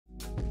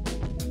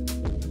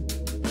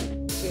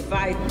If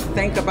I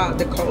think about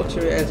the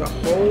culture as a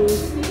whole,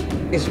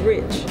 it's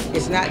rich.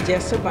 It's not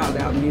just about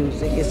our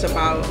music. It's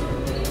about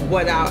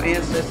what our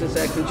ancestors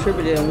have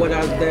contributed and what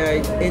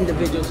the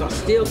individuals are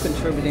still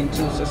contributing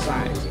to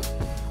society.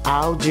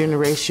 Our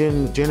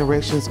generation,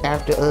 generations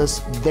after us,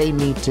 they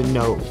need to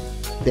know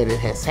that it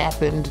has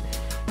happened,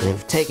 that it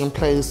has taken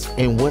place,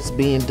 and what's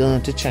being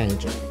done to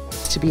change it.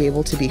 To be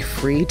able to be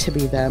free to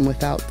be them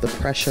without the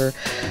pressure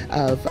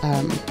of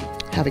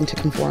having to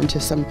conform to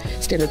some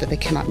standard that they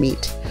cannot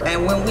meet.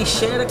 And when we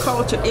share the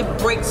culture, it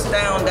breaks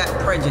down that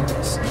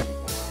prejudice.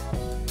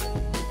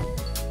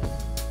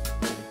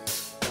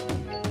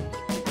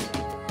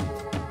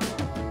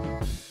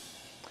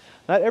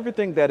 Not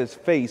everything that is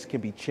faced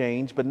can be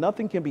changed, but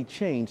nothing can be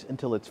changed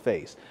until it's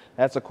faced.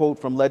 That's a quote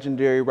from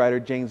legendary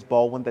writer James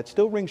Baldwin that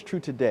still rings true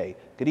today.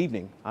 Good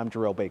evening, I'm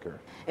Jarrell Baker.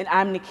 And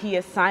I'm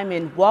Nakia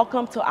Simon.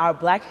 Welcome to our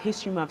Black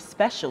History Month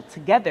special.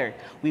 Together,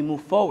 we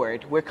move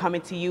forward. We're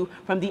coming to you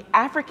from the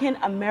African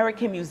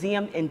American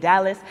Museum in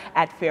Dallas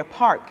at Fair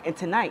Park. And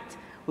tonight,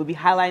 we'll be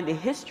highlighting the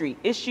history,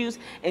 issues,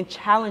 and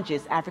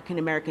challenges African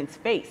Americans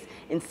face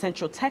in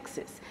Central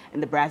Texas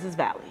and the Brazos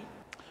Valley.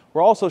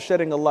 We're also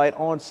shedding a light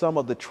on some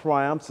of the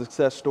triumphs,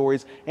 success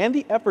stories, and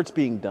the efforts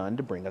being done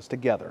to bring us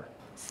together.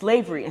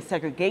 Slavery and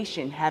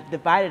segregation have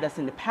divided us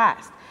in the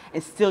past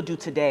and still do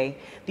today.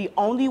 The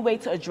only way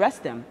to address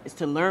them is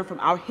to learn from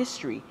our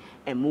history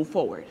and move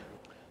forward.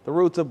 The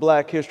roots of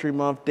Black History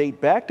Month date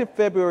back to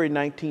February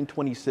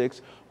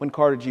 1926 when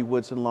Carter G.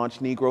 Woodson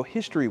launched Negro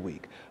History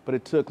Week. But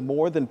it took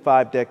more than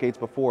 5 decades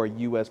before a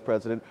U.S.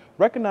 president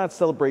recognized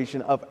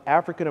celebration of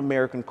African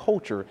American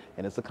culture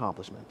and its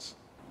accomplishments.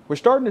 We're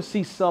starting to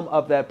see some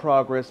of that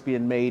progress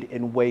being made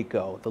in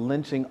Waco. The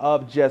lynching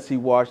of Jesse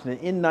Washington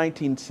in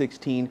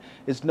 1916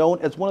 is known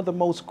as one of the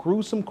most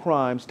gruesome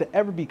crimes to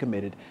ever be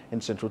committed in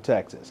Central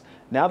Texas.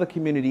 Now the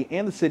community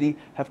and the city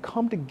have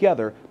come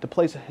together to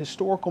place a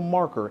historical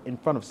marker in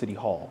front of City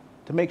Hall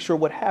to make sure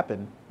what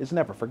happened is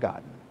never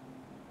forgotten.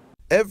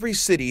 Every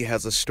city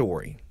has a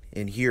story,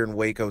 and here in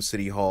Waco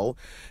City Hall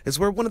is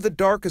where one of the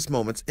darkest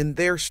moments in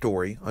their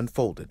story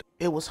unfolded.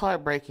 It was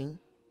heartbreaking.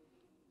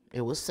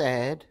 It was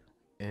sad.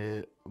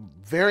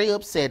 Very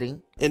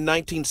upsetting. In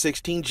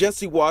 1916,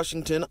 Jesse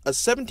Washington, a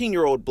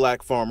 17-year-old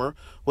black farmer,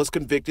 was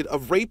convicted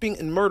of raping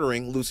and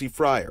murdering Lucy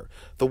Fryer,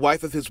 the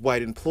wife of his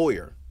white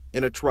employer,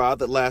 in a trial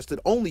that lasted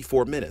only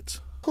 4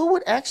 minutes. Who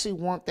would actually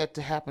want that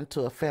to happen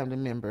to a family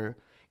member,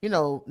 you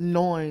know,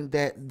 knowing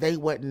that they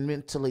wasn't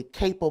mentally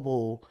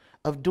capable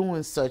of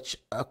doing such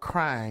a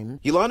crime?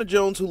 Yolanda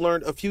Jones, who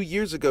learned a few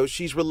years ago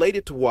she's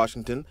related to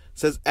Washington,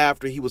 says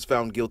after he was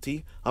found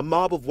guilty, a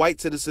mob of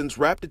white citizens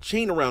wrapped a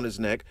chain around his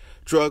neck,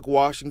 drug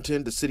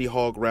Washington to City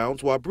Hall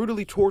grounds while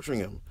brutally torturing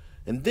him,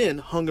 and then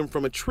hung him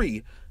from a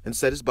tree and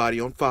set his body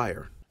on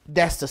fire.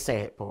 That's the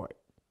sad part,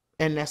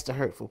 and that's the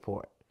hurtful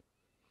part.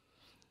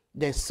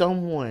 That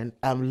someone,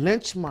 a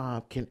lynch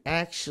mob, can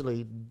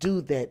actually do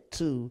that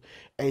to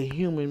a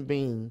human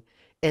being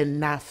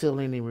and not feel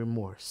any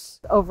remorse.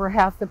 Over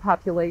half the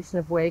population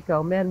of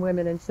Waco, men,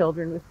 women, and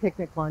children with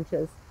picnic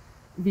lunches,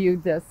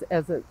 viewed this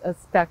as a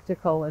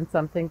spectacle and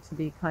something to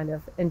be kind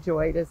of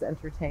enjoyed as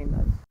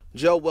entertainment.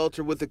 Joe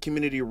Welter with the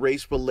Community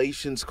Race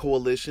Relations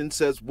Coalition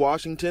says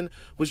Washington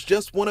was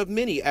just one of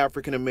many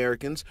African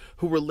Americans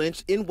who were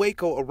lynched in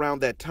Waco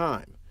around that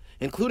time,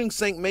 including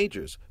St.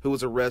 Majors, who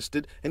was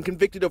arrested and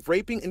convicted of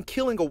raping and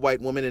killing a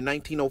white woman in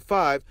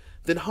 1905,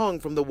 then hung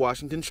from the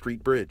Washington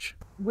Street Bridge.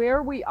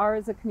 Where we are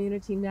as a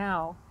community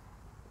now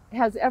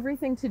has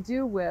everything to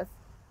do with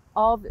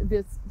all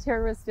this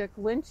terroristic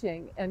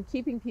lynching and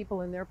keeping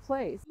people in their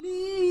place.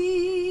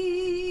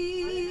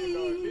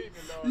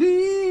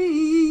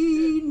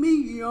 Lead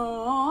me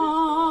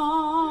on.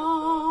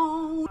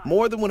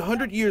 More than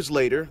 100 years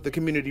later, the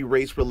Community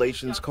Race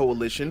Relations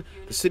Coalition,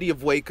 the City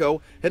of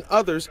Waco, and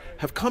others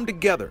have come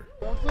together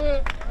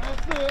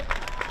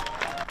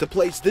to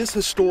place this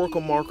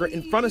historical marker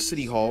in front of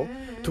City Hall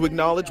to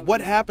acknowledge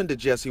what happened to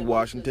Jesse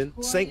Washington,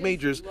 St.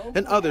 Majors,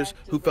 and others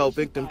who fell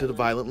victim to the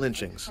violent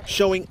lynchings,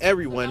 showing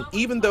everyone,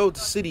 even though the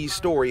city's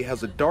story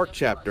has a dark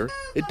chapter,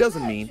 it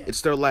doesn't mean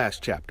it's their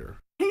last chapter.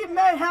 He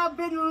may have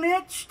been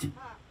lynched,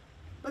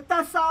 but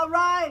that's all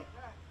right.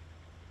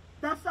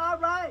 That's all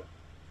right.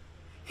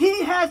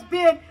 He has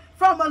been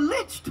from a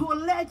lynch to a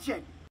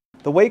legend.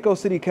 The Waco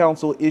City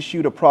Council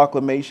issued a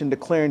proclamation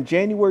declaring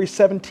January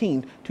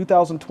 17,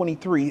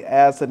 2023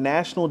 as the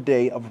National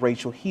Day of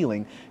Racial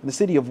Healing in the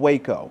city of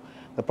Waco.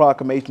 The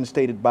proclamation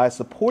stated, by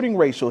supporting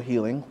racial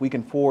healing, we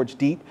can forge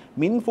deep,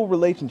 meaningful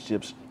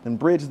relationships and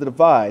bridge the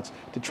divides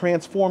to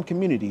transform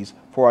communities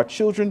for our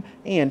children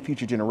and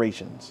future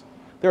generations.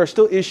 There are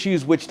still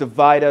issues which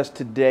divide us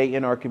today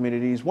in our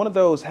communities. One of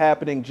those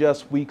happening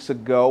just weeks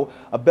ago.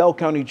 A Bell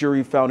County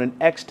jury found an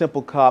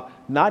ex-Temple cop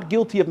not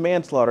guilty of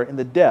manslaughter in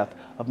the death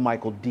of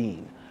Michael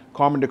Dean.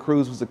 Carmen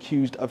DeCruz was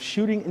accused of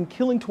shooting and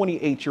killing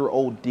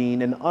 28-year-old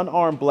Dean, an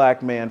unarmed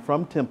black man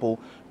from Temple,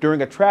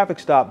 during a traffic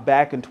stop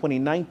back in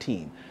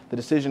 2019. The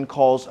decision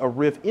caused a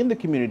rift in the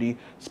community,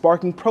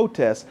 sparking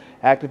protests.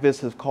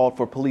 Activists have called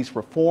for police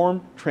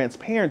reform,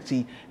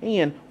 transparency,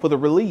 and for the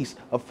release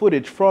of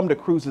footage from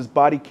DeCruz's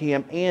body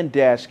cam and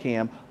dash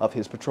cam of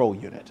his patrol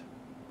unit.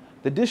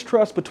 The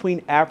distrust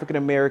between African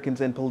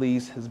Americans and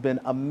police has been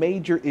a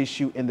major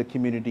issue in the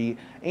community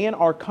and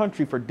our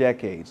country for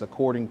decades,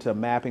 according to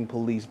Mapping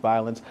Police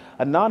Violence,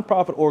 a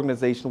nonprofit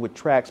organization which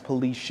tracks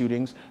police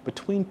shootings.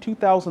 Between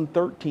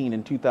 2013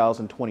 and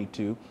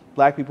 2022,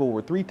 black people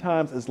were 3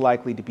 times as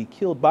likely to be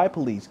killed by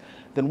police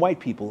than white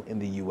people in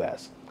the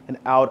U.S. And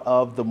out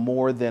of the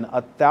more than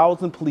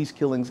 1,000 police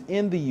killings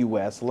in the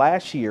U.S.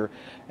 last year,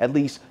 at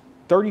least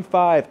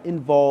 35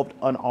 involved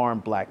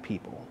unarmed black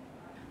people.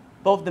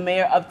 Both the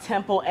mayor of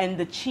Temple and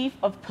the chief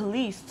of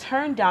police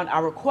turned down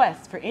our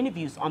request for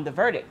interviews on the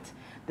verdict.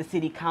 The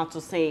city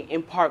council saying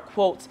in part,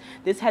 quote,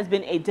 "This has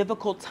been a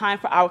difficult time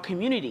for our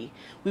community.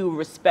 We will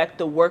respect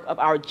the work of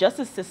our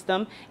justice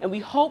system and we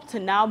hope to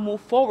now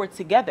move forward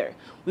together.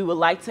 We would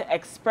like to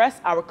express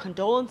our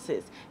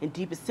condolences and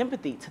deepest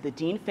sympathy to the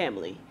Dean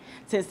family."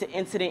 Since the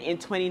incident in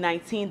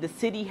 2019, the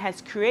city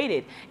has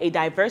created a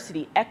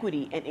diversity,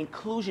 equity, and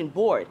inclusion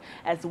board,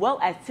 as well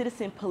as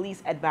Citizen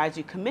Police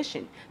Advisory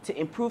Commission to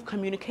improve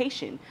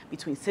communication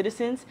between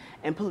citizens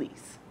and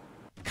police.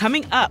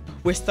 Coming up,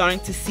 we're starting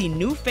to see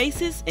new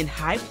faces in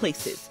high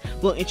places.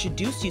 We'll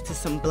introduce you to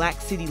some black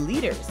city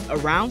leaders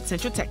around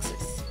Central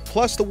Texas.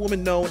 Plus, the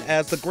woman known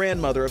as the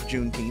grandmother of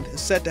Juneteenth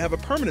is set to have a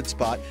permanent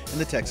spot in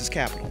the Texas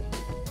Capitol.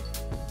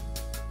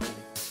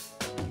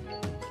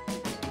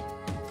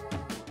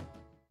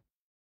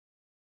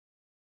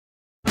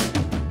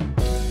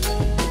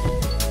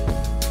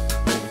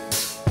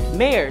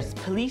 Mayors,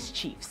 police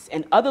chiefs,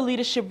 and other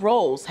leadership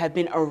roles have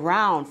been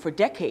around for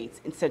decades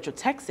in Central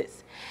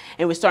Texas.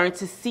 And we're starting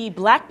to see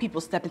black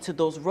people step into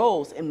those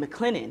roles in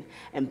McLennan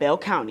and Bell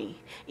County.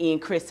 Ian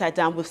Chris sat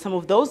down with some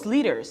of those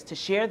leaders to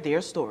share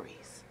their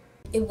stories.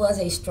 It was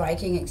a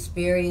striking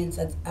experience.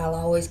 I'll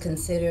always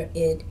consider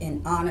it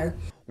an honor.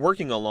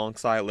 Working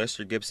alongside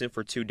Lester Gibson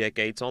for 2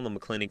 decades on the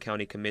McLennan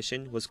County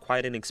Commission was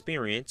quite an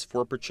experience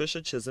for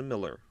Patricia Chisholm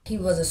Miller. He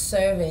was a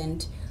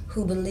servant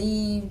who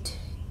believed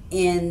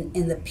in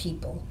the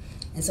people.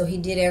 And so he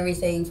did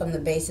everything from the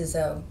basis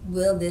of,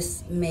 will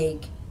this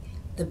make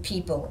the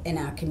people in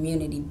our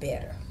community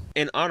better?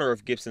 In honor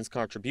of Gibson's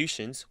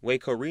contributions,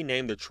 Waco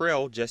renamed the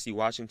trail Jesse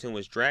Washington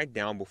was dragged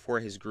down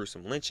before his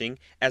gruesome lynching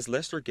as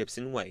Lester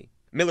Gibson Way.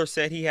 Miller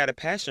said he had a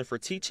passion for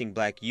teaching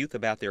black youth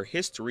about their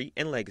history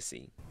and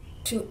legacy.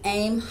 To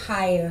aim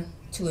higher,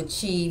 to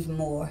achieve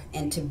more,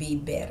 and to be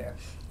better.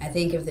 I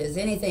think if there's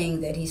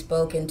anything that he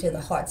spoke into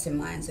the hearts and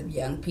minds of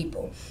young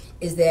people,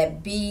 is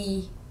that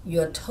be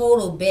your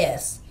total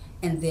best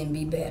and then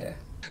be better.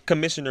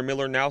 Commissioner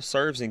Miller now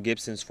serves in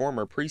Gibson's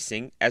former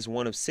precinct as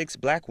one of 6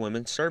 black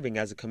women serving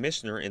as a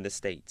commissioner in the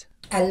state.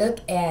 I look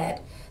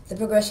at the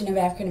progression of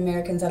African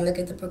Americans, I look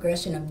at the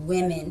progression of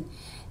women,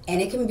 and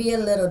it can be a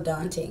little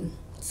daunting.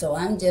 So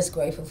I'm just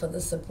grateful for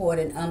the support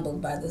and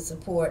humbled by the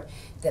support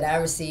that I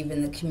receive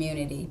in the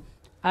community.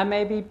 I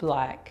may be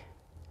black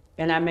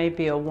and I may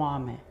be a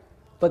woman,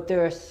 but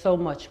there is so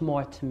much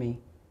more to me.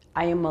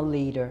 I am a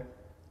leader,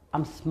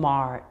 I'm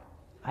smart,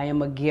 I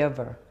am a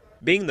giver.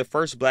 Being the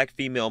first black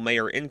female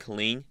mayor in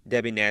Killeen,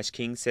 Debbie Nash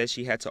King says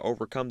she had to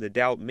overcome the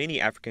doubt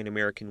many African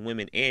American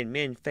women and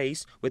men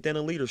face within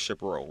a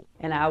leadership role.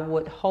 And I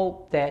would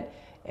hope that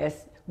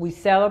as we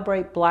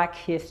celebrate Black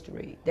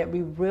history, that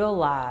we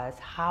realize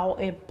how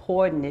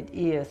important it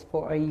is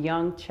for a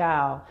young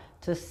child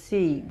to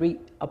see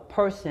a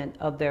person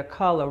of their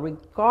color,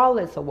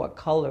 regardless of what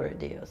color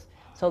it is,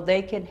 so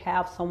they can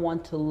have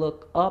someone to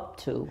look up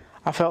to.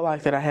 I felt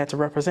like that I had to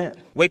represent.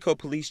 Waco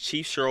Police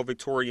Chief Cheryl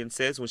Victorian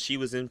says when she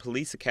was in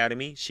police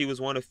academy, she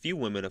was one of few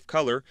women of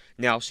color.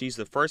 Now she's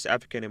the first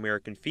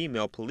African-American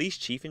female police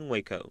chief in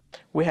Waco.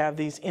 We have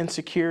these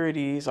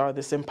insecurities or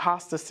this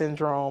imposter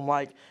syndrome,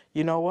 like,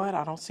 you know what,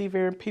 I don't see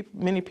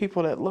many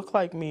people that look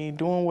like me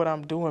doing what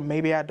I'm doing.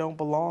 Maybe I don't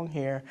belong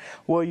here.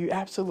 Well, you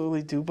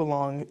absolutely do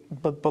belong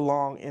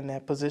in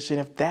that position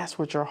if that's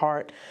what your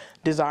heart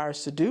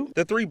desires to do.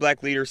 The 3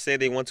 black leaders say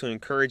they want to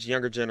encourage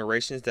younger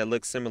generations that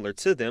look similar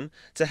to them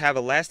to have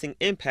a lasting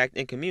impact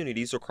in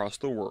communities across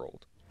the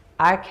world.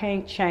 I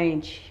can't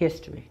change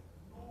history,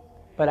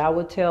 but I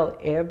would tell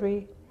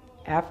every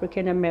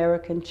African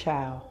American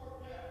child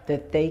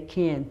that they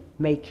can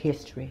make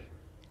history.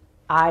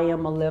 I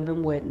am a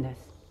living witness.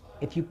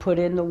 If you put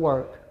in the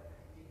work,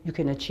 you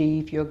can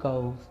achieve your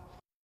goals.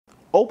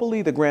 Opal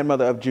Lee, the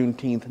grandmother of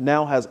Juneteenth,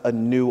 now has a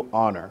new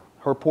honor.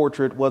 Her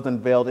portrait was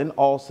unveiled in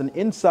Austin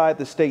inside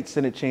the state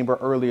Senate chamber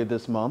earlier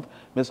this month.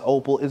 Miss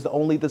Opal is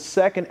only the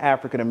 2nd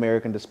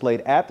African-American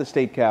displayed at the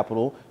state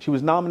capitol. She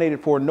was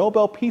nominated for a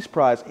Nobel Peace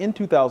Prize in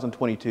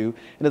 2022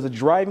 and is a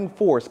driving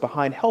force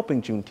behind helping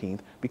Juneteenth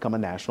become a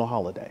national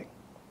holiday.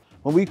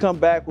 When we come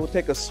back, we'll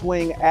take a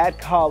swing at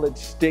College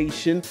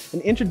Station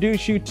and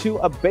introduce you to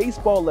a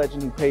baseball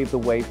legend who paved the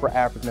way for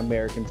African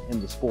Americans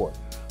in the sport.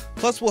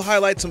 Plus, we'll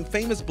highlight some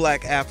famous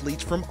black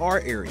athletes from our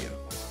area.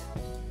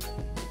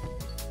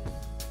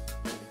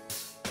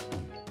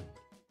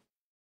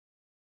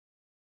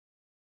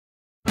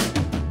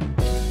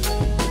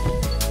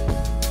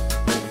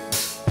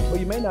 Well,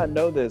 you may not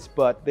know this,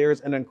 but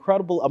there's an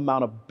incredible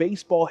amount of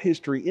baseball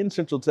history in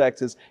Central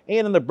Texas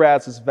and in the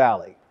Brazos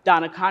Valley.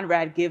 Donna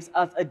Conrad gives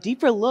us a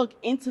deeper look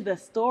into the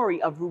story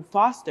of Rube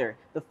Foster,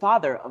 the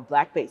father of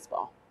black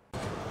baseball.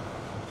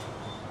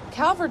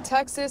 Calvert,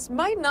 Texas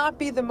might not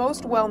be the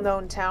most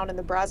well-known town in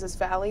the Brazos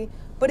Valley,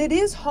 but it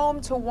is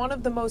home to one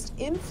of the most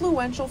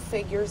influential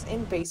figures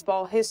in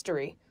baseball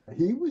history.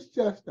 He was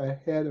just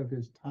ahead of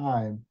his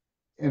time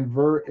in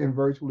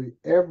virtually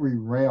every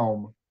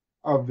realm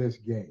of this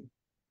game.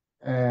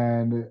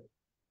 And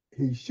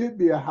he should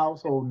be a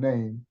household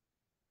name,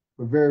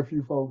 but very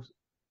few folks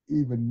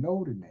even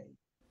know the name.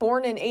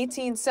 Born in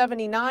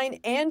 1879,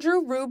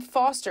 Andrew Rube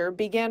Foster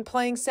began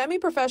playing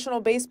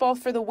semi-professional baseball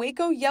for the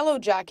Waco Yellow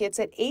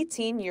Jackets at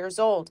 18 years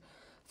old.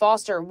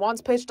 Foster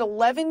once pitched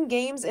 11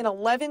 games in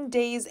 11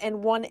 days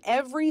and won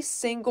every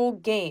single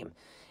game.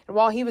 And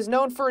while he was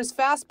known for his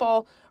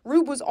fastball,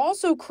 Rube was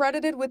also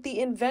credited with the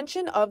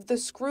invention of the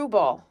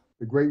screwball.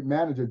 The great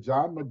manager,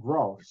 John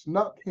McGraw,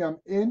 snuck him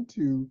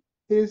into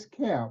his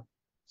camp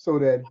so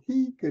that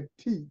he could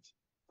teach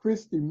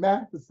Christy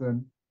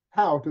Mathewson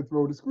how to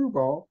throw the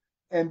screwball.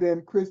 And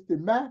then Christy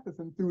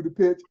Mathewson threw the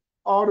pitch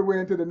all the way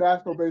into the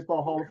National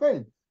Baseball Hall of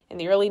Fame. In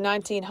the early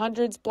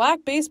 1900s, black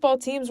baseball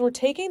teams were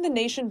taking the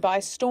nation by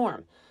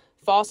storm.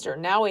 Foster,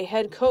 now a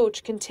head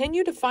coach,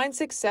 continued to find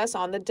success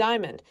on the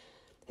diamond.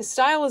 His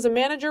style as a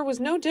manager was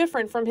no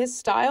different from his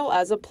style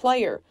as a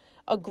player,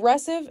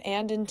 aggressive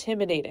and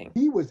intimidating.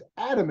 He was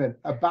adamant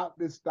about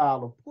this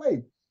style of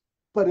play,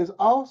 but it's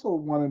also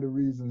one of the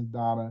reasons,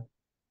 Donna,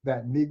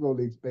 that Negro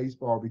Leagues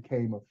baseball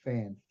became a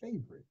fan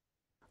favorite.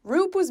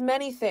 Rube was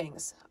many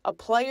things: a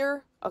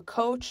player, a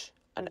coach,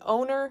 an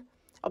owner,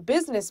 a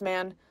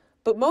businessman,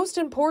 but most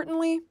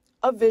importantly,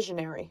 a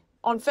visionary.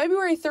 On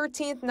February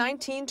 13,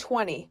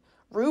 1920,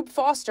 Rube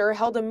Foster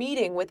held a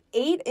meeting with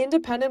 8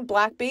 independent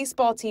black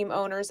baseball team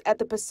owners at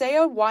the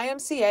Paseo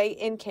YMCA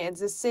in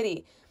Kansas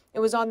City.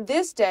 It was on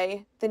this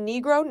day the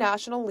Negro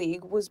National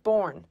League was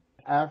born.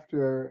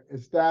 After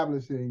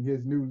establishing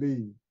his new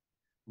league,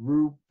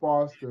 Rube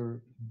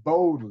Foster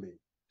boldly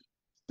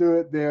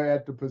stood there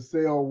at the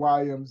Paseo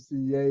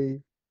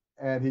YMCA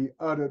and he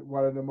uttered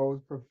one of the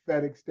most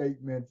prophetic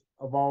statements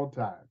of all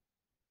time.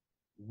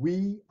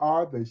 We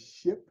are the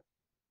ship,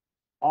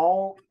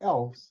 all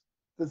else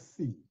the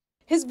sea.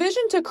 His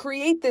vision to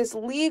create this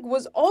league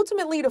was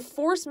ultimately to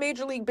force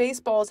Major League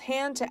Baseball's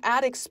hand to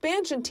add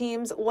expansion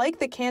teams like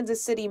the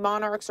Kansas City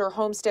Monarchs or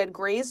Homestead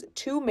Grays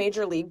to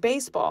Major League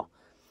Baseball.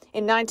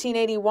 In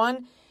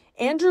 1981,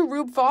 Andrew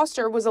Rube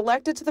Foster was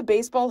elected to the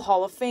Baseball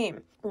Hall of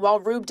Fame.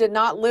 While Rube did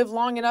not live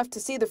long enough to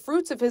see the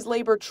fruits of his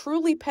labor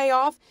truly pay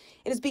off,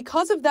 it is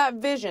because of that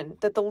vision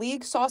that the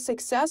league saw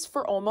success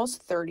for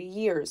almost 30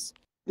 years.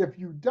 If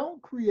you don't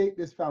create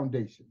this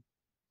foundation,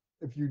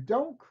 if you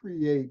don't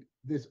create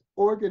this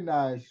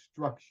organized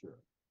structure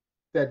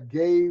that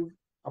gave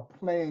a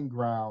playing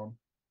ground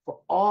for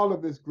all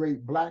of this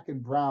great black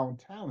and brown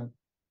talent,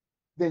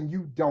 then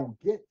you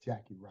don't get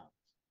Jackie Robinson.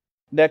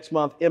 Next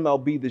month,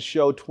 MLB The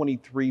Show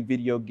 23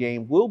 video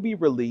game will be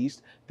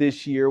released.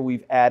 This year,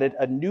 we've added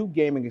a new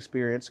gaming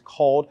experience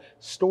called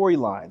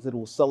Storylines. It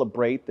will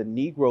celebrate the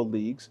Negro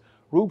Leagues.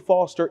 Rube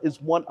Foster is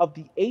one of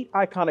the 8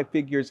 iconic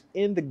figures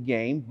in the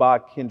game.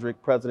 Bob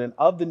Kendrick, president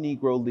of the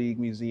Negro League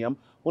Museum,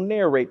 will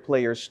narrate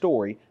players'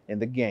 story in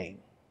the game.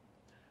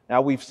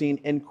 Now, we've seen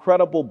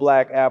incredible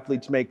black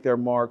athletes make their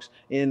marks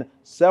in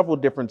several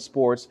different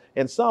sports,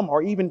 and some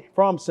are even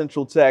from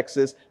Central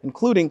Texas,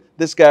 including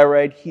this guy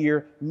right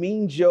here,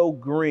 Mean Joe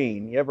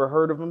Green. You ever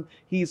heard of him?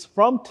 He's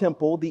from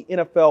Temple. The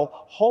NFL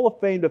Hall of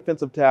Fame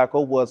defensive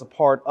tackle, was a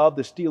part of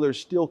the Steelers'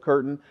 Steel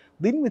Curtain,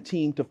 leading the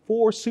team to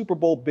 4 Super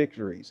Bowl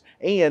victories.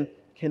 And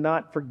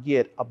cannot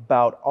forget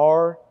about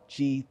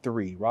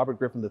RG3, Robert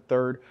Griffin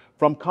III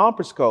from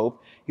Compass Cove.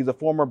 He's a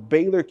former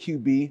Baylor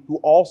QB who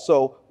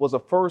also was a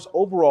first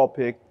overall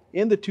pick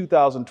in the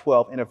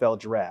 2012 NFL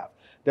Draft.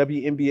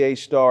 WNBA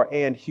star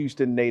and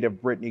Houston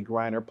native Brittany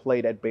Griner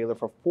played at Baylor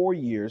for 4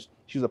 years.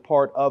 She was a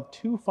part of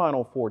 2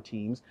 Final Four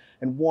teams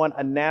and won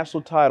a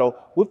national title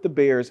with the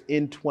Bears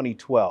in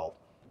 2012.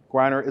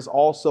 Griner is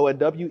also a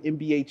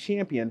WNBA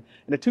champion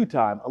and a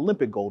 2-time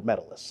Olympic gold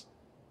medalist.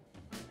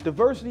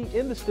 Diversity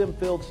in the STEM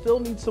field still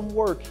needs some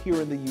work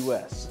here in the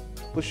U.S.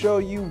 We'll show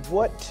you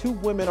what 2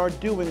 women are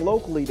doing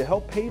locally to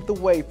help pave the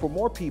way for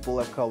more people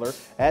of color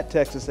at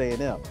Texas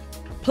A&M.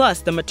 Plus,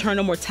 the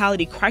maternal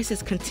mortality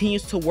crisis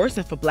continues to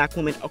worsen for black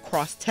women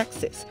across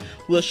Texas.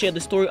 We'll share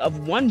the story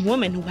of one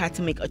woman who had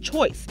to make a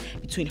choice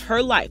between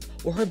her life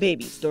or her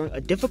babies during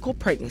a difficult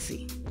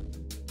pregnancy.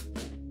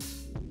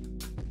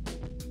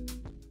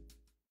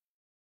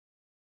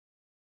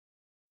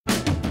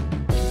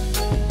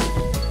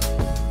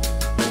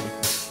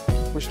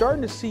 We're We're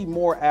starting to see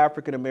more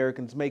African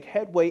Americans make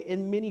headway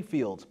in many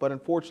fields, but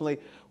unfortunately,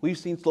 we've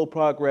seen slow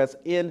progress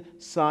in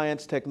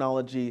science,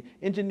 technology,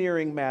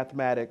 engineering,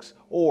 mathematics,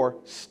 or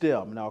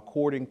STEM. Now,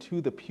 according to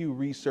the Pew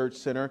Research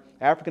Center,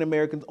 African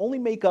Americans only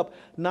make up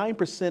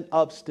 9%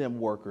 of STEM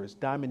workers.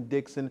 Diamond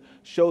Dixon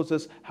shows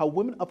us how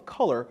women of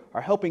color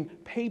are helping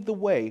pave the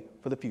way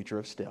for the future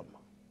of STEM.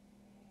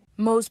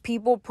 Most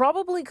people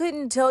probably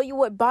couldn't tell you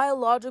what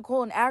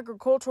biological and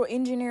agricultural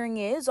engineering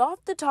is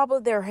off the top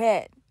of their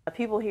head.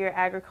 People hear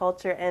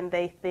agriculture and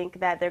they think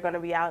that they're going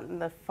to be out in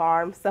the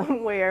farm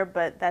somewhere,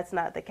 but that's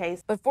not the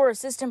case. But for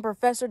Assistant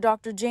Professor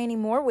Dr. Janie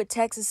Moore with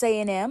Texas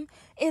A&M,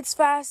 it's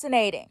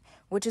fascinating,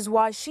 which is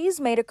why she's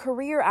made a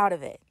career out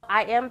of it.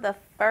 I am the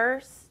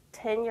first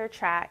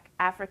tenure-track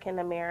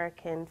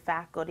African-American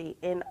faculty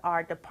in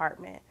our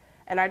department,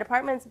 and our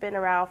department's been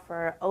around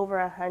for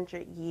over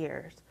 100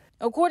 years.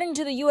 According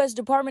to the U.S.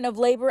 Department of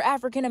Labor,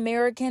 African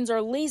Americans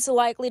are least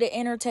likely to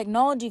enter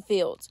technology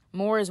fields.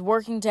 Moore is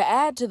working to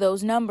add to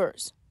those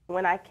numbers.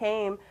 When I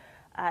came,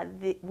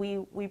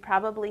 we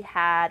probably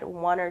had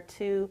 1 or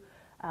 2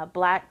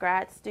 black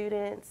grad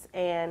students,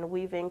 and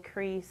we've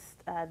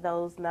increased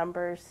those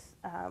numbers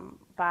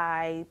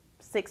by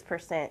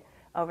 6%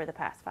 over the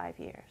past 5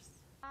 years.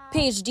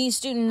 PhD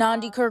student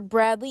Nandi Kirk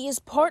Bradley is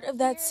part of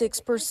that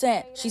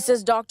 6%. She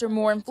says Dr.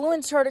 Moore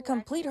influenced her to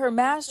complete her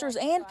master's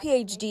and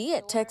PhD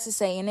at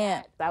Texas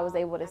A&M. I was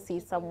able to see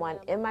someone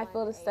in my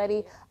field of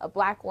study, a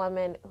black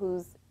woman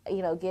who's,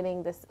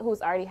 getting this,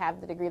 who's already have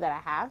the degree that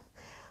I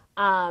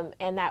have.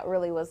 And that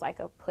really was like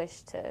a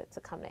push to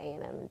come to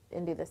A&M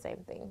and do the same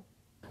thing.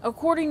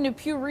 According to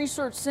Pew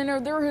Research Center,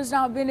 there has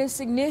not been a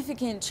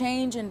significant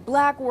change in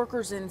black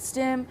workers in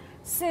STEM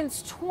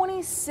since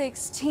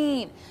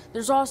 2016.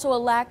 There's also a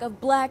lack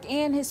of black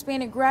and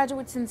Hispanic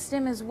graduates in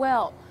STEM as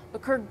well.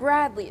 But Kirk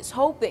Bradley is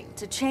hoping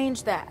to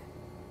change that.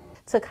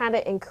 To kind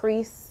of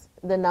increase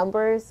the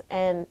numbers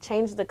and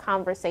change the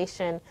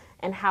conversation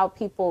and how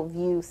people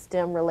view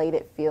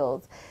STEM-related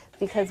fields,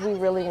 because we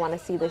really want to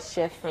see the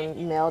shift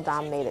from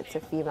male-dominated to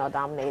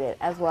female-dominated,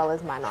 as well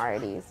as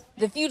minorities.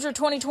 The future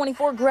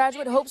 2024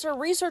 graduate hopes her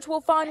research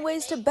will find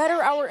ways to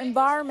better our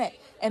environment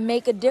and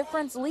make a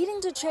difference,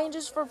 leading to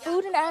changes for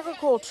food and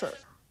agriculture.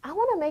 I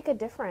want to make a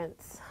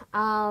difference.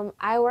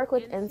 I work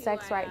with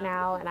insects right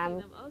now, and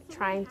I'm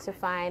trying to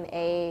find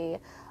a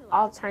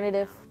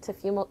alternative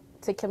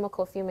to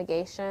chemical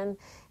fumigation,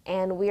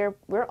 and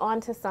we're on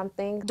to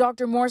something.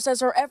 Dr. Moore says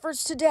her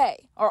efforts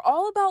today are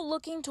all about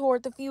looking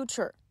toward the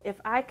future. If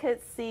I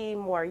could see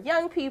more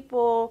young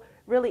people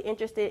really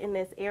interested in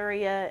this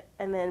area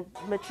and then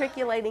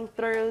matriculating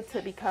through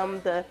to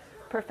become the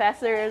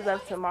professors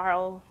of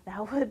tomorrow,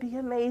 that would be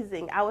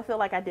amazing. I would feel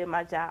like I did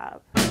my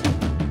job.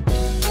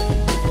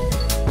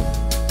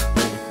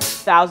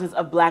 Thousands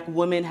of black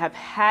women have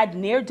had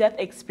near-death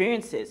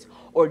experiences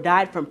or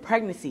died from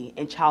pregnancy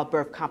and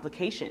childbirth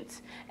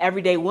complications.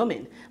 Everyday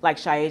women like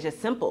Shayeja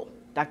Simple,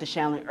 Dr.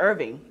 Shanlon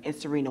Irving, and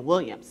Serena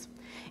Williams.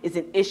 It's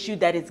an issue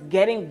that is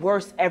getting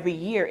worse every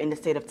year in the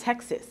state of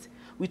Texas.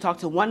 We talked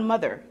to one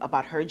mother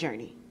about her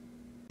journey.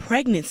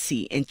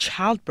 Pregnancy and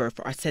childbirth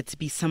are said to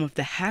be some of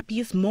the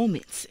happiest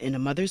moments in a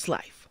mother's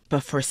life.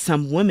 But for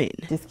some women,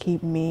 just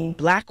keep me,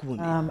 black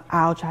women,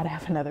 I'll try to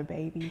have another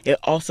baby. It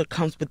also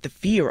comes with the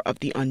fear of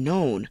the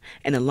unknown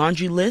and a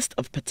laundry list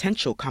of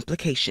potential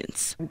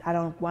complications. I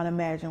don't want to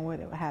imagine what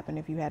would happen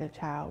if you had a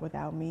child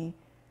without me.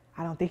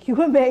 I don't think you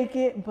would make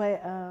it,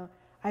 but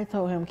I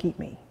told him keep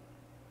me.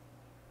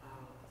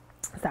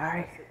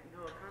 Sorry.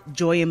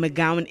 Joya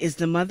McGowan is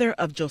the mother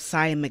of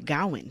Josiah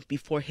McGowan.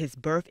 Before his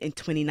birth in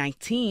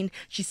 2019,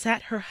 she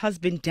sat her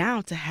husband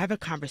down to have a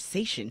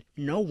conversation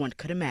no one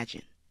could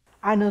imagine.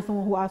 I know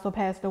someone who also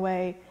passed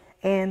away,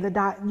 and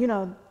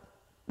the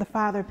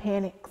father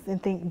panics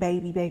and think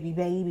baby, baby,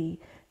 baby.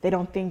 They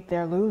don't think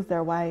they'll lose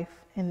their wife,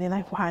 and then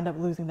they wind up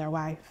losing their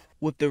wife.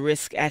 With the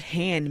risk at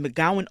hand,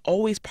 McGowan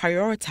always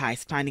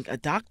prioritized finding a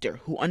doctor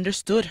who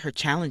understood her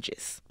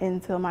challenges.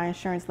 Until my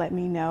insurance let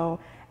me know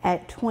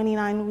at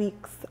 29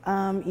 weeks,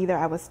 either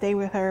I would stay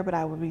with her, but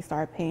I would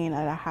start paying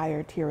at a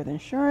higher tier of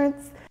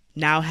insurance.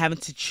 Now having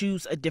to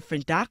choose a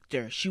different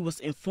doctor, she was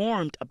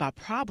informed about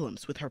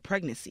problems with her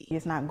pregnancy.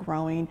 It's not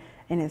growing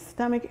in his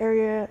stomach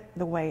area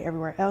the way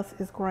everywhere else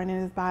is growing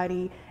in his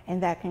body,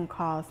 and that can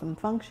cause some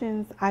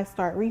functions. I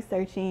start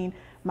researching.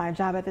 My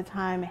job at the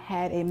time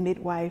had a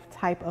midwife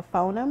type of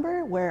phone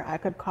number where I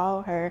could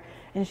call her,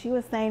 and she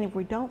was saying if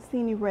we don't see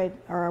any red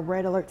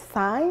alert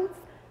signs,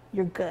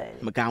 you're good.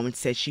 McGowan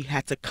said she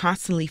had to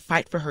constantly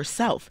fight for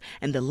herself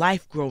and the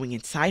life growing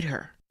inside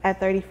her. At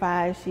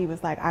 35, she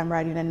was like, I'm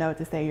writing a note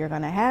to say you're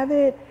going to have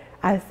it.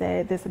 I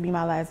said, this will be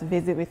my last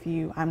visit with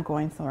you. I'm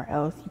going somewhere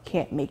else. You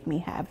can't make me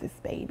have this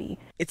baby.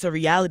 It's a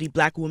reality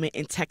black women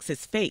in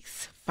Texas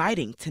face,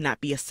 fighting to not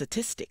be a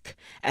statistic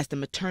as the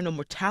maternal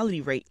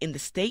mortality rate in the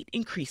state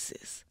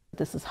increases.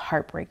 This is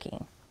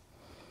heartbreaking.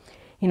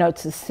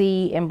 To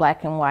see in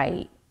black and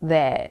white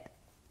that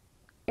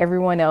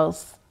everyone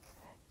else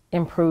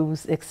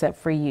improves except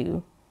for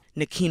you.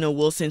 Nakina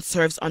Wilson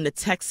serves on the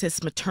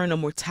Texas Maternal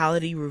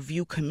Mortality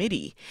Review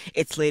Committee.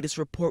 Its latest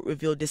report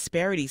revealed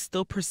disparities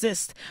still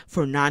persist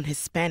for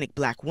non-Hispanic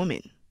Black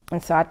women.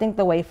 And so I think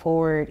the way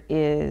forward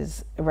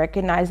is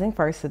recognizing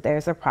first that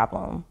there's a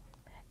problem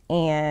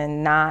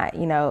and not,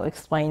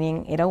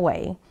 explaining it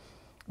away.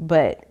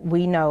 But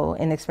we know,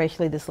 and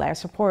especially this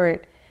last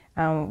report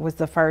was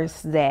the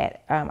first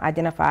that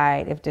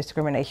identified if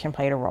discrimination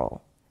played a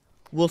role.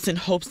 Wilson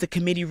hopes the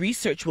committee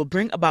research will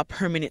bring about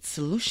permanent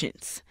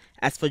solutions.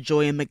 As for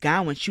Joya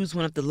McGowan, she was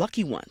one of the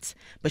lucky ones,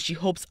 but she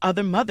hopes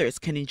other mothers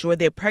can enjoy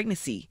their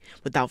pregnancy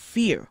without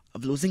fear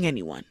of losing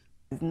anyone.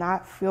 It does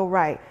not feel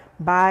right.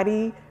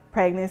 Body,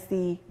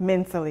 pregnancy,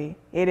 mentally,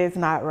 it is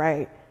not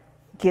right.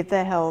 Get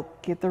the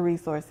help, get the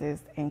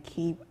resources, and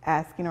keep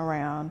asking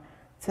around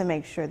to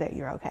make sure that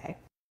you're okay.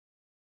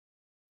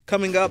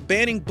 Coming up,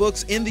 banning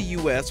books in the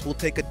U.S. will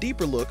take a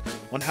deeper look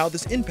on how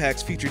this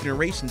impacts future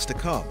generations to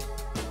come.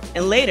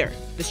 And later,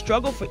 the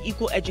struggle for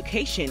equal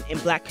education in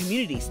Black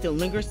communities still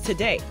lingers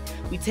today.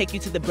 We take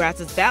you to the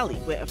Brazos Valley,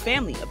 where a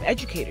family of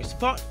educators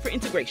fought for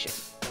integration.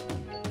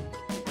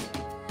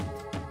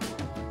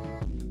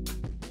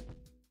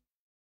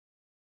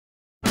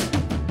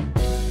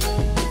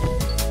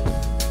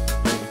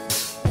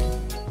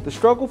 The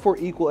struggle for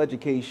equal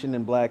education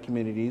in Black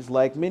communities,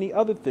 like many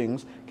other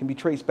things, can be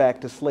traced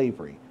back to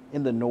slavery.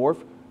 In the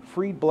North,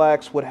 freed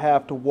Blacks would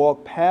have to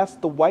walk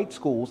past the white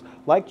schools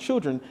like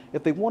children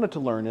if they wanted to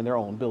learn in their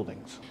own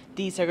buildings.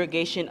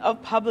 Desegregation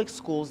of public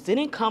schools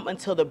didn't come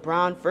until the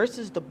Brown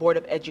versus the Board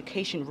of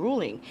Education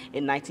ruling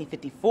in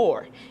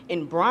 1954.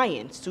 In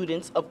Bryan,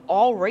 students of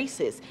all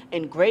races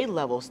and grade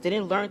levels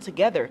didn't learn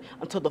together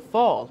until the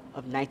fall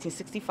of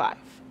 1965.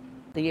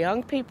 The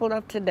young people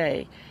of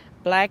today,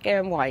 Black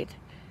and white,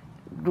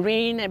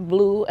 green and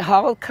blue,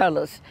 all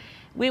colors,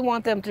 we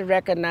want them to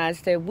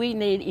recognize that we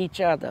need each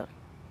other.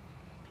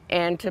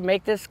 And to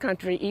make this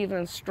country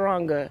even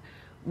stronger,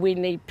 we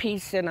need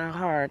peace in our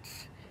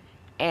hearts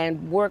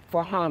and work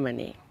for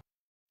harmony.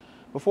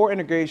 Before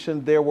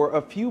integration, there were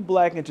a few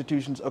Black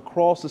institutions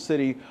across the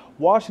city.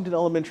 Washington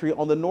Elementary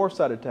on the north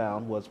side of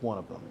town was one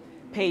of them.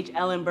 Paige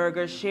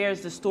Ellenberger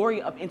shares the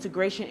story of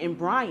integration in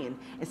Bryan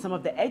and some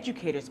of the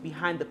educators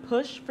behind the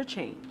push for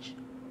change.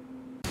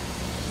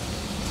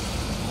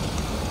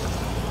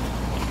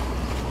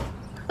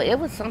 It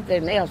was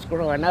something else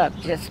growing up,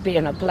 just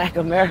being a Black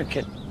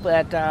American,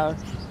 but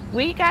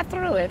we got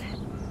through it.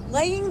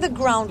 Laying the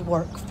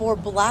groundwork for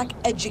Black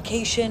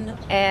education,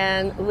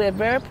 and we're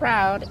very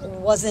proud,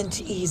 wasn't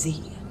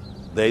easy.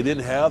 They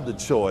didn't have the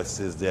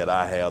choices that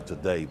I have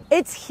today.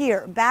 It's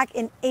here, back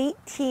in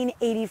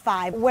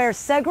 1885, where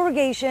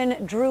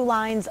segregation drew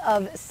lines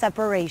of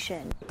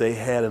separation. They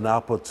had an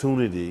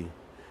opportunity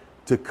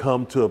to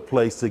come to a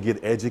place to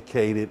get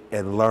educated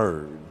and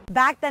learn.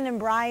 Back then in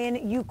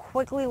Bryan, you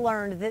quickly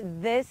learned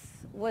that this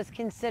was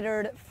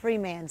considered free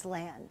man's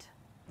land.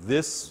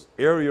 This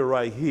area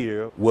right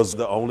here was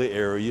the only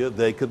area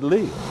they could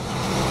live.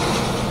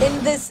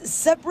 In this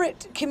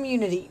separate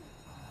community,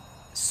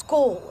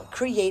 Skoll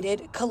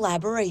created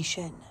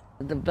collaboration.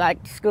 The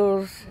Black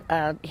schools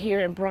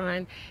here in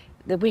Bryan,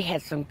 we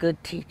had some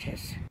good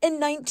teachers. In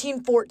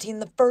 1914,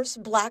 the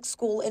first Black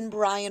school in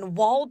Bryan,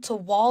 wall to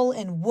wall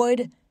in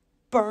wood,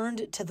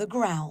 burned to the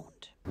ground.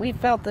 We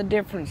felt the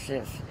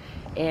differences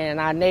in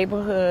our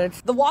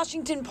neighborhoods. The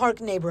Washington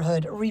Park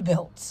neighborhood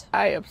rebuilt.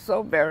 I am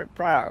so very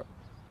proud,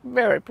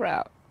 very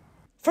proud.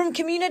 From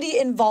community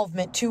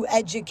involvement to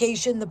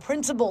education, the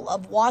principal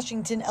of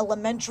Washington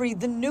Elementary,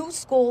 the new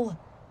school,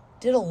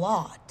 did a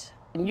lot.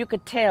 And you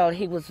could tell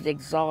he was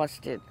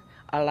exhausted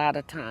a lot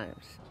of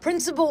times.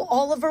 Principal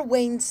Oliver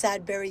Wayne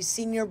Sadbury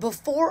Sr.,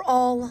 before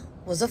all,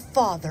 was a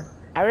father.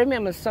 I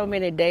remember so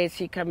many days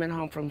he coming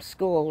home from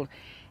school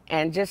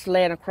and just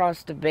laying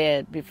across the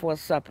bed before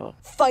supper.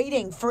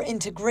 Fighting for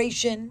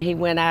integration. He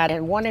went out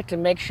and wanted to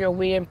make sure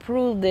we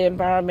improved the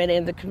environment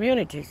in the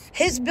communities.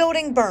 His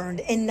building burned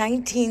in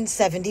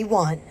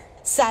 1971.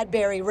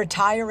 Sadbury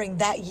retiring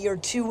that year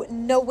too,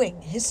 knowing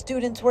his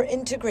students were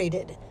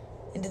integrated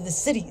into the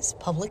city's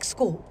public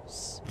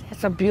schools.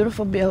 It's a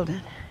beautiful building.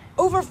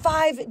 Over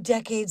 5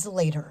 decades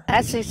later,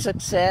 I see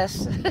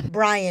success.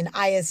 Bryan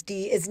ISD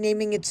is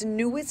naming its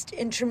newest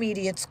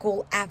intermediate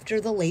school after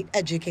the late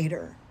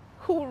educator.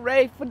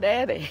 Hooray for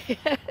Daddy.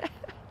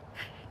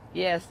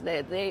 Yes,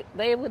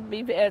 they would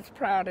be as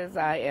proud as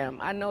I am.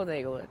 I know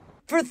they would.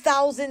 For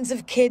thousands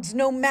of kids,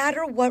 no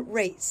matter what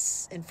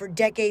race, and for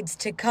decades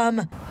to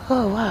come,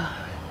 oh, wow.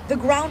 The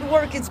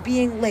groundwork is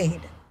being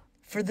laid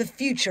for the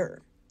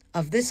future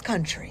of this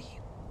country.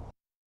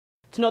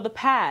 To know the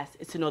past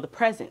is to know the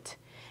present,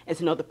 and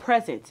to know the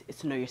present is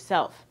to know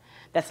yourself.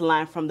 That's a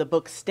line from the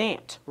book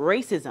Stamped,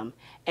 Racism,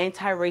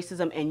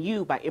 Anti-Racism and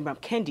You by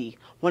Ibram Kendi,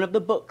 one of the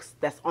books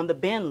that's on the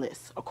ban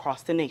list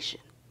across the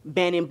nation.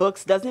 Banning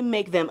books doesn't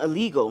make them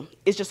illegal.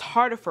 It's just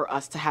harder for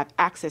us to have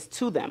access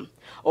to them.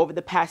 Over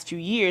the past few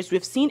years,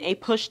 we've seen a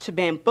push to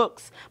ban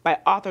books by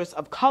authors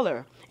of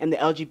color in the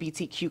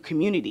LGBTQ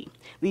community,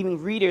 leaving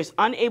readers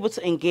unable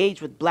to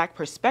engage with Black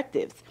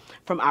perspectives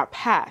from our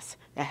past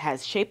that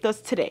has shaped us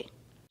today.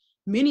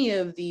 many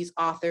of these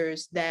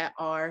authors that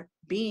are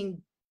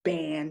being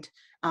banned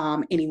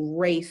and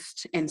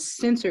erased and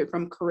censored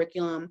from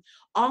curriculum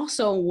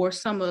also were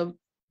some of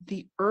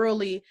the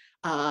early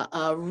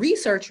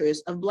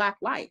researchers of Black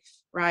life,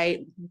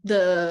 right?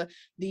 The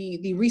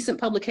recent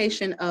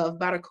publication of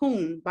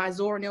Barakoon by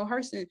Zora Neale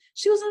Hurston,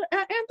 she was an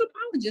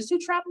anthropologist who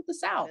traveled the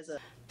South.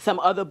 Some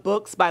other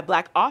books by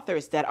Black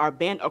authors that are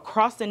banned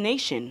across the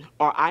nation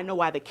are I Know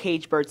Why the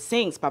Caged Bird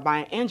Sings by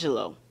Maya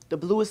Angelou, The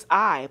Bluest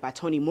Eye by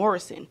Toni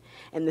Morrison,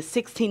 and The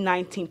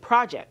 1619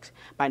 Project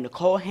by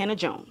Nicole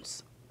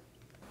Hannah-Jones.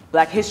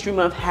 Black History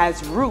Month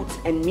has roots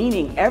and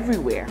meaning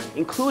everywhere,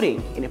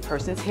 including in a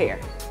person's hair.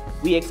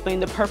 We explain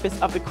the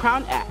purpose of the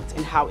Crown Act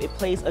and how it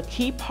plays a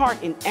key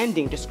part in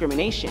ending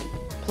discrimination.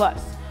 Plus,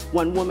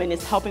 one woman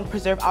is helping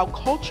preserve our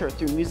culture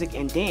through music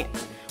and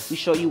dance. We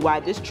show you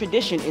why this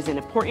tradition is an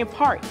important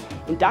part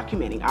in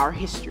documenting our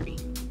history.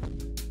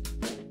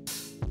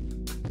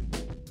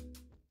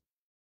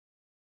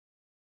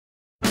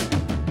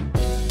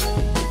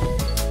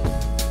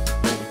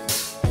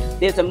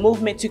 There's a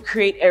movement to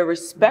create a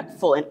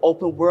respectful and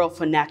open world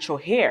for natural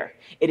hair.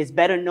 It is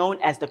better known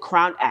as the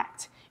Crown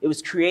Act. It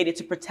was created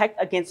to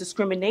protect against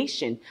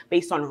discrimination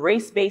based on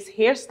race-based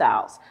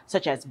hairstyles,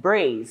 such as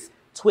braids,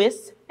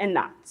 twists, and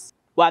knots.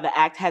 While the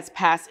act has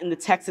passed in the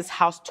Texas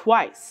House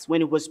twice,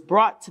 when it was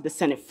brought to the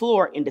Senate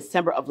floor in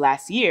December of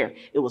last year,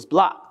 it was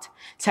blocked.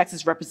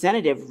 Texas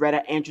Representative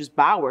Retta Andrews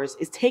Bowers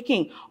is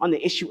taking on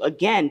the issue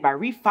again by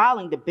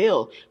refiling the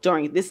bill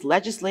during this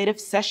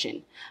legislative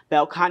session.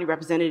 Bell County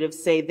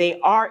representatives say they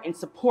are in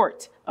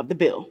support of the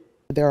bill.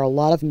 There are a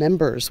lot of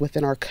members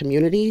within our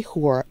community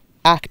who are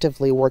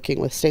actively working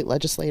with state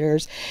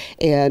legislators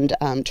and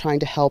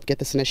trying to help get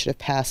this initiative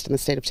passed in the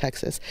state of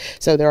Texas.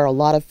 So there are a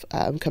lot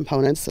of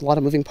components, a lot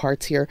of moving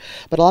parts here,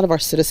 but a lot of our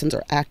citizens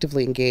are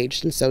actively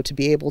engaged. And so to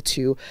be able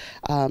to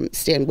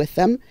stand with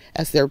them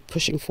as they're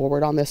pushing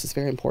forward on this is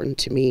very important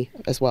to me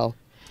as well.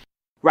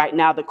 Right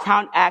now, the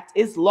Crown Act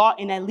is law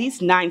in at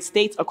least 9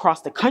 states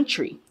across the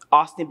country.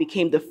 Austin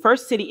became the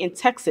first city in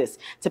Texas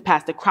to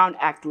pass the Crown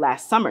Act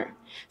last summer.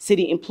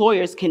 City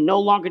employers can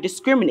no longer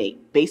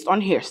discriminate based on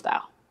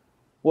hairstyle.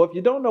 Well, if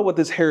you don't know what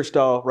this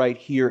hairstyle right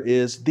here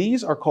is,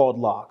 these are called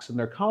locks, and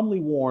they're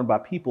commonly worn by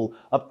people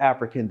of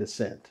African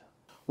descent.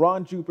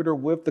 Ron Jupiter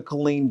with the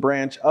Killeen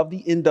branch of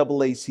the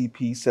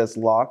NAACP says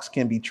locks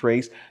can be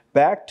traced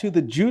back to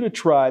the Judah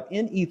tribe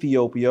in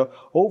Ethiopia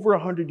over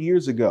 100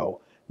 years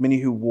ago. Many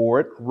who wore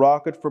it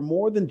rock it for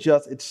more than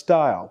just its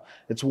style.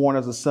 It's worn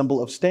as a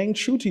symbol of staying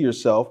true to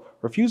yourself,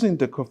 refusing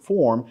to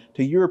conform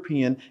to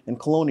European and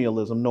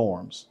colonialism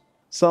norms.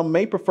 Some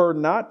may prefer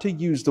not to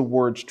use the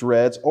words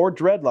dreads or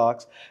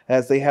dreadlocks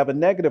as they have a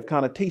negative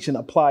connotation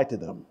applied to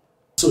them.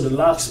 So the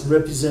locks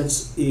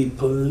represents a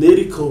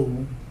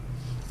political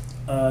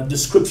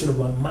description of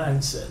our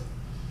mindset,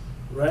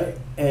 right?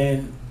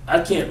 And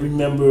I can't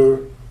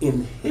remember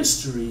in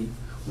history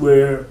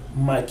where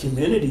my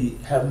community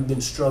haven't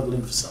been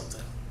struggling for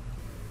something.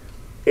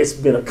 It's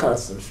been a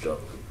constant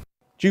struggle.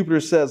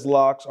 Jupiter says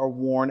locks are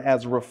worn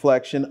as a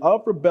reflection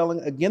of rebelling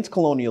against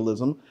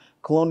colonialism.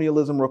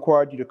 Colonialism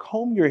required you to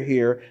comb your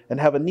hair and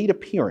have a neat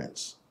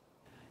appearance.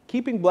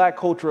 Keeping Black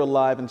culture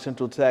alive in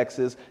Central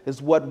Texas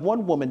is what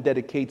one woman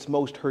dedicates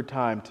most her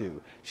time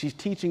to. She's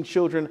teaching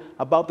children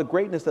about the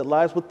greatness that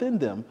lies within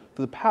them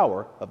through the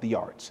power of the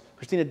arts.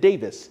 Christina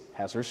Davis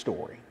has her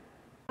story.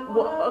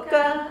 Walker,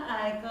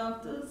 I come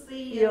to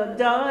see your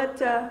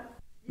daughter.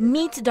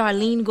 Meet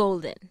Darlene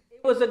Golden.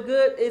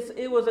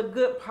 It was a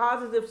good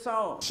positive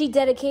song. She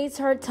dedicates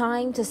her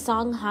time to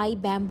Songhai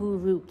bamboo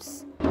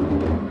roots.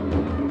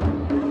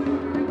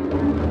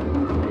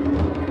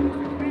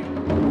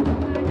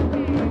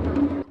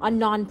 A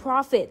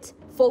nonprofit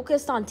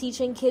focused on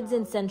teaching kids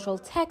in Central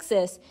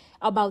Texas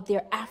about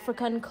their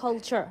African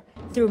culture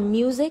through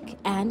music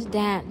and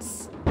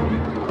dance.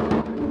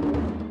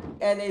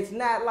 And it's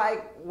not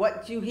like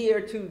what you hear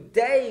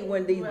today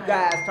when these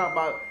guys talk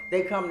about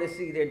they come to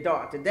see their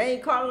daughter. They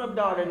ain't calling them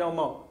daughter no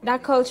more.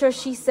 That culture,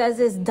 she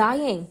says, is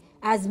dying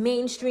as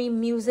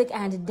mainstream music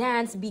and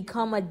dance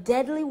become a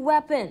deadly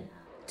weapon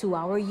to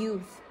our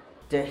youth.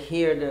 To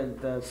hear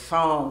the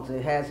songs,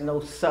 it has no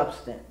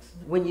substance.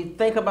 When you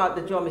think about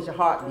the drum, it's your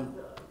heartbeat.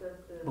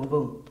 Boom,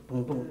 boom,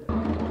 boom, boom.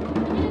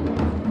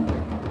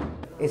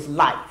 It's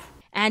life.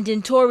 And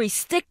in Tori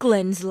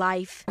Stickland's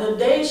life, The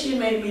day she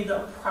made me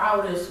the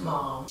proudest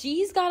mom.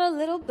 She's got a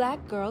little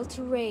black girl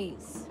to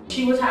raise.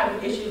 She was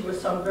having issues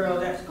with some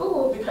girls at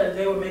school because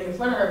they were making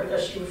fun of her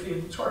because she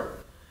refused to twerk.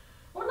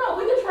 Well, no,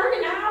 we can twerk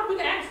in the house, we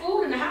can act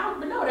food in the house,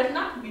 but no, that's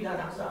not to be done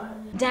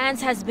outside.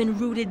 Dance has been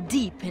rooted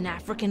deep in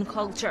African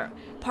culture,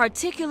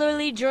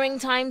 particularly during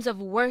times of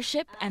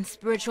worship and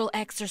spiritual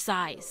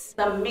exercise.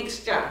 The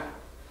mixture,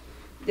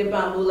 the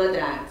bambula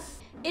dance.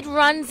 It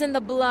runs in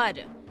the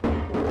blood.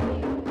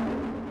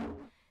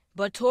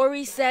 But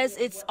Tori says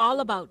it's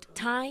all about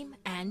time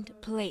and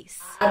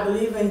place. I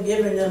believe in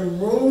giving them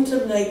room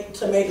to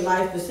make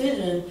life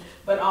decisions,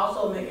 but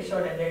also making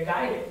sure that they're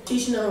guided.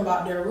 Teaching them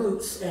about their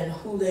roots and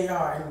who they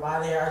are and why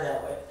they are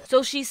that way.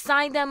 So she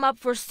signed them up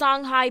for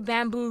Songhai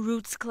Bamboo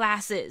Roots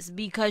classes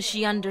because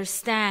she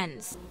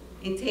understands.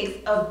 It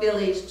takes a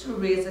village to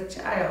raise a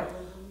child.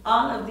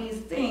 All of these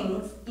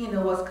things,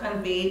 was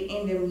conveyed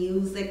in the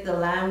music, the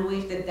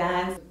language, the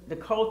dance. The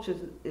culture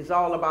is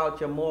all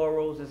about your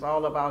morals, it's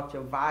all about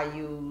your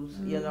values,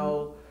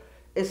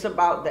 It's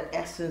about the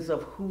essence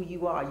of who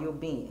you are, your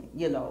being,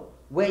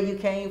 where you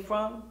came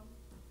from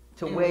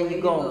to where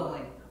you're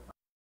going.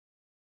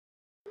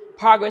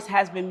 Progress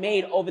has been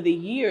made over the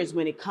years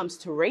when it comes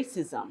to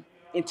racism.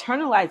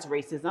 Internalized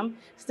racism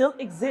still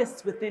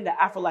exists within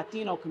the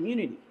Afro-Latino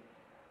community.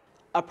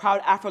 A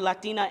proud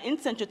Afro-Latina in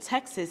Central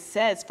Texas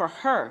says for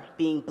her,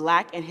 being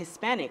Black and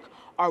Hispanic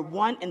are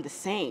one and the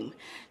same.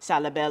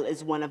 Salabel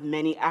is one of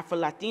many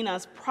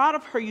Afro-Latinas proud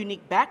of her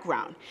unique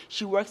background.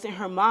 She works in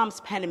her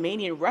mom's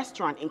Panamanian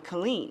restaurant in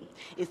Killeen.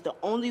 It's the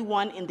only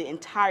one in the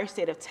entire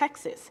state of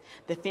Texas.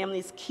 The family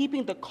is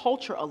keeping the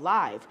culture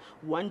alive,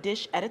 one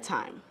dish at a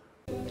time.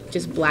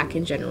 Just Black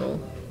in general,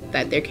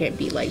 that there can't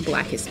be like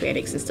Black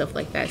Hispanics and stuff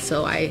like that.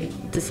 So I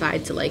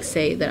decided to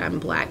say that I'm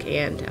Black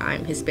and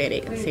I'm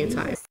Hispanic at the same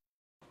time.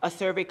 A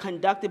survey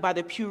conducted by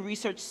the Pew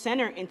Research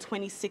Center in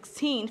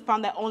 2016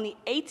 found that only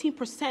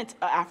 18% of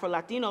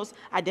Afro-Latinos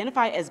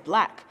identify as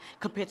Black,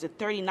 compared to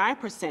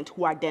 39%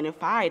 who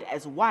identified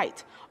as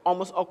white.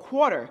 Almost a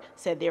quarter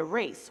said their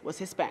race was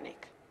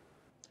Hispanic.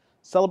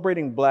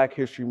 Celebrating Black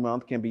History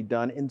Month can be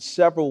done in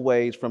several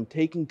ways, from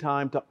taking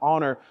time to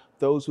honor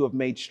those who have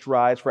made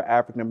strides for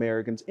African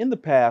Americans in the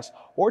past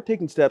or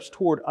taking steps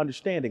toward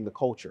understanding the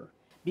culture.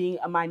 Being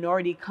a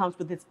minority comes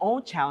with its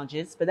own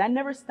challenges, but that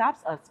never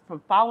stops us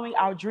from following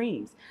our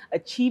dreams,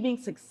 achieving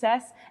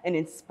success, and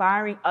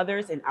inspiring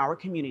others in our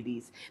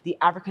communities. The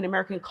African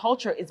American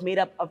culture is made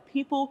up of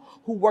people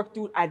who worked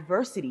through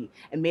adversity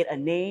and made a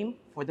name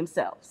for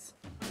themselves.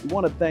 We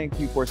want to thank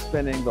you for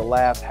spending the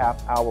last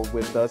half hour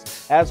with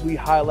us as we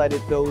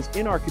highlighted those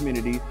in our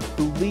community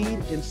who lead,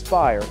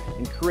 inspire,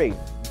 and create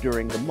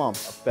during the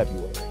month of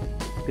February.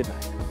 Good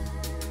night.